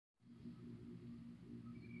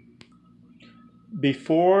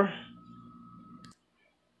before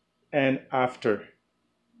and after.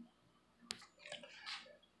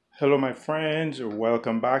 Hello my friends,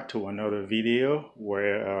 welcome back to another video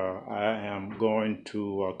where I am going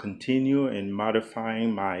to continue in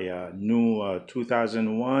modifying my new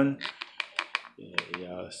 2001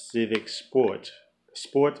 Civic Sport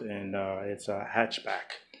and it's a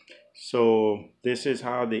hatchback. So this is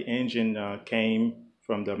how the engine came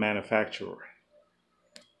from the manufacturer.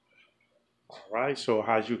 Alright, so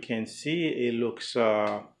as you can see, it looks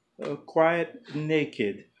quite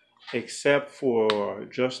naked except for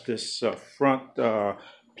just this front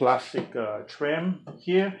plastic trim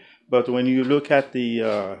here. But when you look at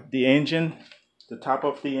the engine, the top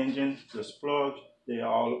of the engine, the plug, they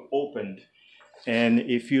are all opened. And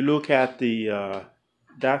if you look at the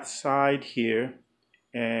that side here,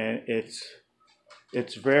 and it's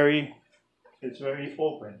very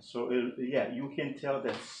open, so yeah, you can tell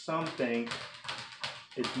that something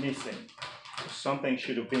is missing. Something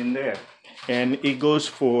should have been there, and it goes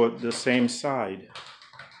for the same side.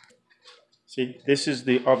 See, this is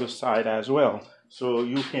the other side as well, so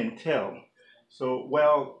you can tell. So,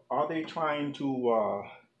 well, are they trying to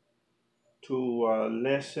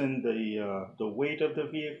lessen the weight of the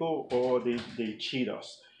vehicle, or they cheat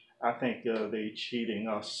us? I think they're cheating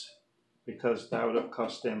us, because that would have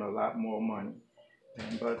cost them a lot more money.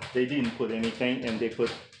 But they didn't put anything, and they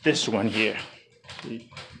put this one here.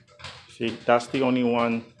 See, that's the only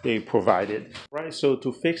one they provided. Right, so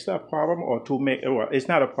to fix that problem, or to make, well, it's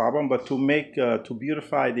not a problem, but to make, to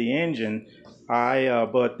beautify the engine, I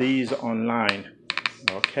bought these online.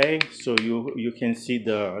 Okay, so you can see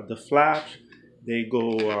the flaps. They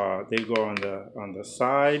go on the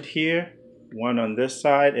side here, one on this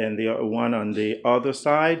side and the one on the other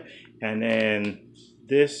side, and then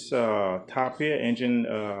this top here,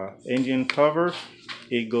 engine cover,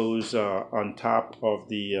 it goes on top of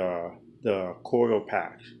the coil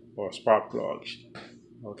pack or spark plugs.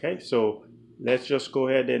 Okay, so let's just go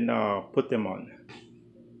ahead and put them on.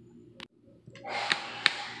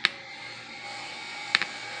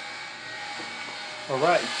 All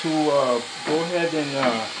right, to go ahead and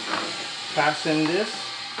fasten this,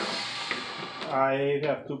 I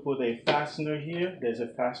have to put a fastener here. There's a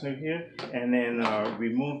fastener here, and then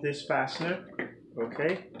remove this fastener.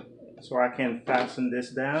 Okay, so I can fasten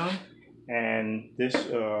this down, and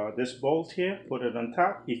this bolt here, put it on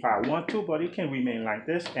top if I want to, but it can remain like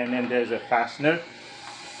this. And then there's a fastener,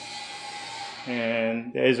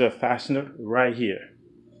 and there's a fastener right here.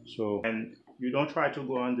 So, and you don't try to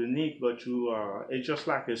go underneath, but you it's just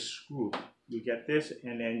like a screw. You get this,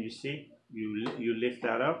 and then you see you lift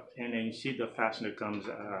that up, and then you see the fastener comes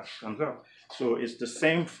up. So it's the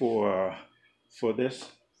same for this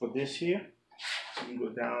here. So you go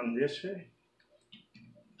down this way.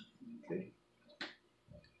 Okay.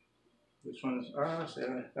 This one is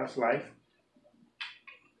that's life.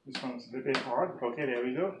 This one's a little bit hard. Okay, there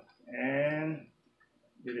we go, and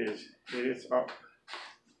it is up.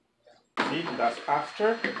 See, that's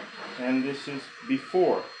after, and this is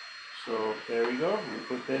before. So there we go. We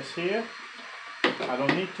put this here. I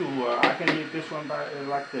don't need to. I can leave this one by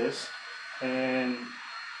like this, and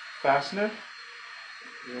fastener.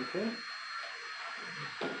 Okay.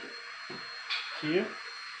 Here.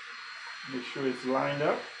 Make sure it's lined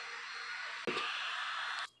up.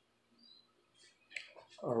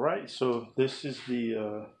 All right. So this is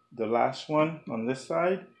the last one on this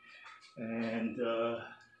side, and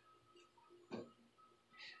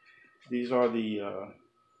these are the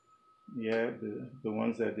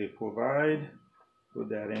ones that they provide. Put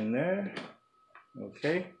that in there.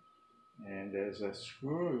 Okay, and there's a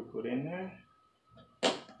screw you put in there,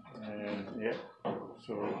 and yeah,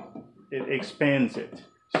 so it expands it,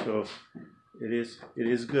 so it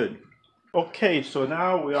is good. Okay, so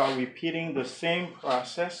now we are repeating the same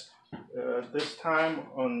process, this time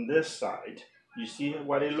on this side. You see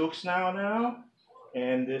what it looks now,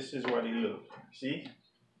 and this is what it looks. See,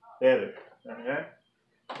 better. Okay,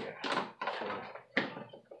 yeah. So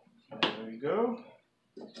there we go.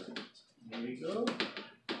 There we go.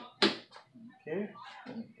 Okay,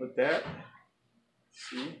 put that.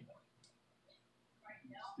 See,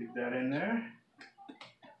 stick that in there.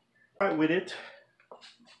 All right, with it.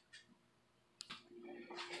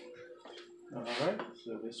 All right,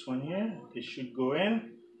 so this one here, it should go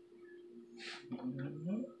in.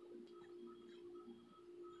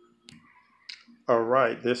 All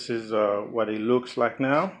right, this is what it looks like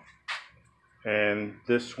now. And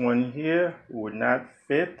this one here would not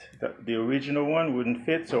fit. The original one wouldn't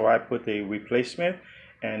fit, so I put a replacement,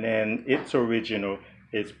 and then its original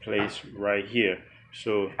is placed right here.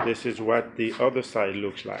 So this is what the other side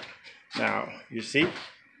looks like. Now, you see,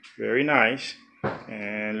 very nice.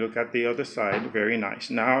 And look at the other side, very nice.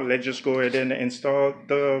 Now, let's just go ahead and install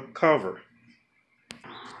the cover.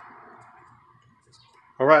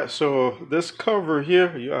 All right, so this cover here,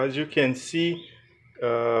 as you can see,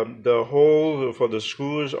 the hole for the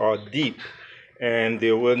screws are deep, and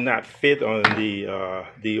they will not fit on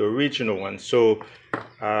the original one. So,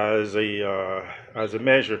 as a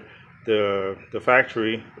measure, the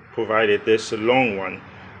factory provided this long one.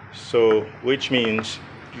 So, which means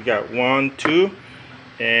you got 1, 2,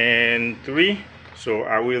 and 3. So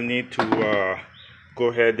I will need to go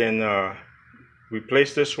ahead and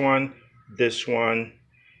replace this one,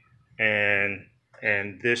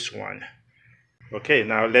 and this one. Okay,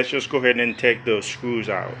 now let's just go ahead and take those screws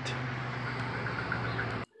out.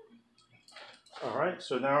 All right,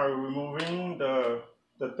 so now we're removing the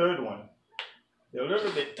third one. They're a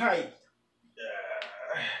little bit tight.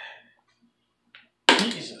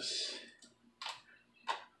 Jesus,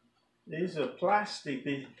 these are plastic.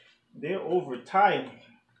 They're over tight.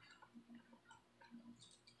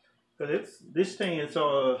 Cause this thing is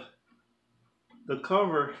the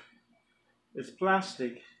cover is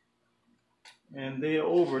plastic, and they're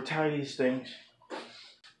over tight, these things.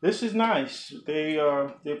 This is nice. They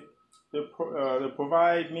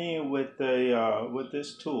provide me with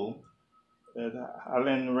this tool, the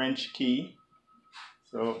Allen wrench key.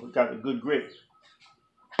 So we got a good grip.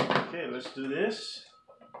 Okay, let's do this.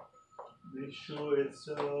 Make sure it's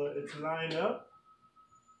lined up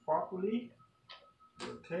properly.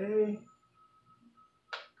 Okay.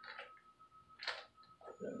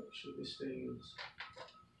 Make sure this thing is.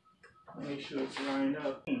 Make sure it's lined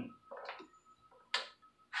up.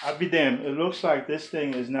 I'll be damned. It looks like this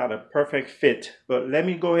thing is not a perfect fit, but let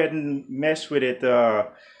me go ahead and mess with it.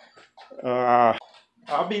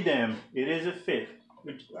 I'll be damned. It is a fit.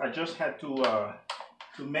 I just had to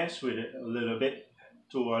mess with it a little bit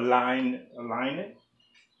to align it.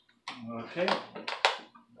 Okay.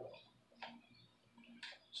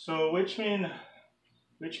 So which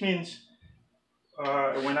means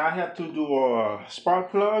when I have to do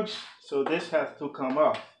spark plugs, so this has to come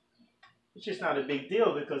off, which is not a big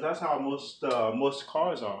deal because that's how most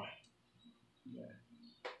cars are. Yeah.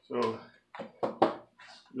 So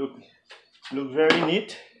look very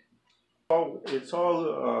neat. It's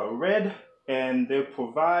all red, and they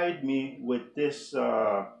provide me with this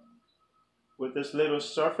little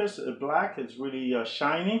surface, black. It's really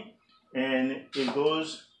shiny, and it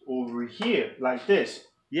goes over here like this.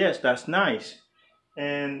 Yes, that's nice.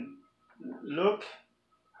 And look,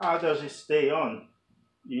 how does it stay on?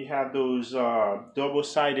 You have those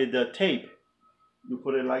double-sided tape. You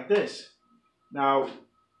put it like this. Now,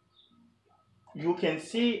 you can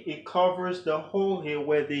see it covers the hole here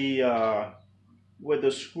where the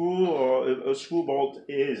screw or a screw bolt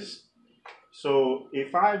is. So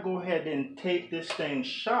if I go ahead and take this thing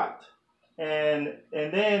shut, and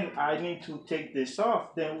then I need to take this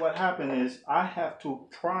off, then what happens is I have to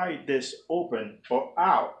pry this open or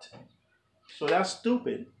out. So that's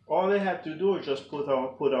stupid. All they have to do is just put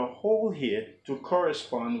a hole here to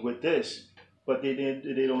correspond with this, but they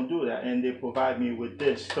don't do that, and they provide me with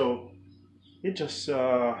this. So it just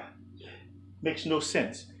makes no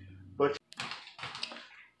sense. But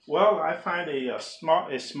well, I find a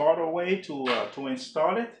smarter way to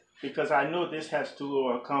install it, because I know this has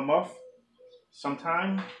to come off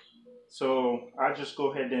sometime. So I just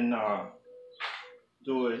go ahead and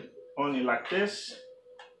do it only like this.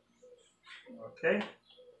 Okay.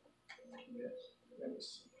 Yes. Let me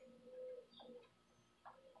see.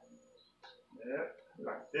 Yeah,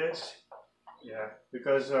 like this. Yeah,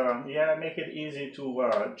 because yeah, make it easy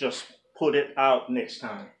to just put it out next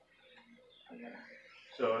time. Yeah.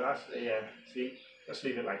 So that's, yeah. See, let's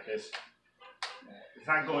leave it like this. Yeah. It's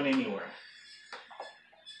not going anywhere.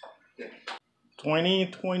 Okay.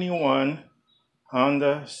 2021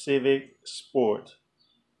 Honda Civic Sport.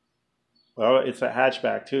 Well, it's a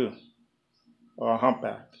hatchback too, or a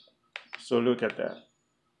humpback. So look at that.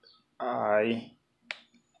 I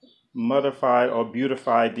modified or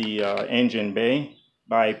beautified the engine bay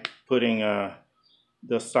by putting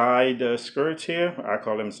the side skirts here. I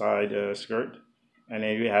call them side skirt. And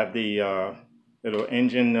then you have the little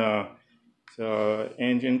engine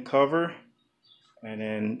engine cover, and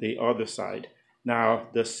then the other side. Now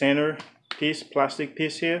the center piece, plastic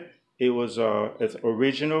piece here, it was it's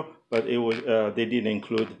original, but it was they didn't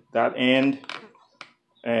include that end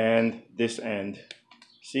and this end.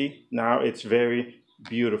 See, now it's very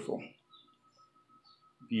beautiful.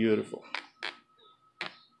 Beautiful.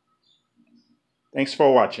 Thanks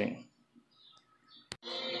for watching.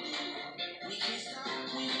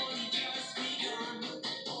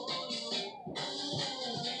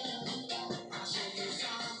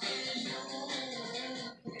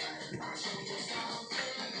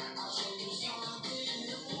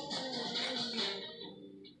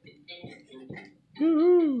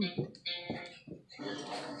 Woohoo!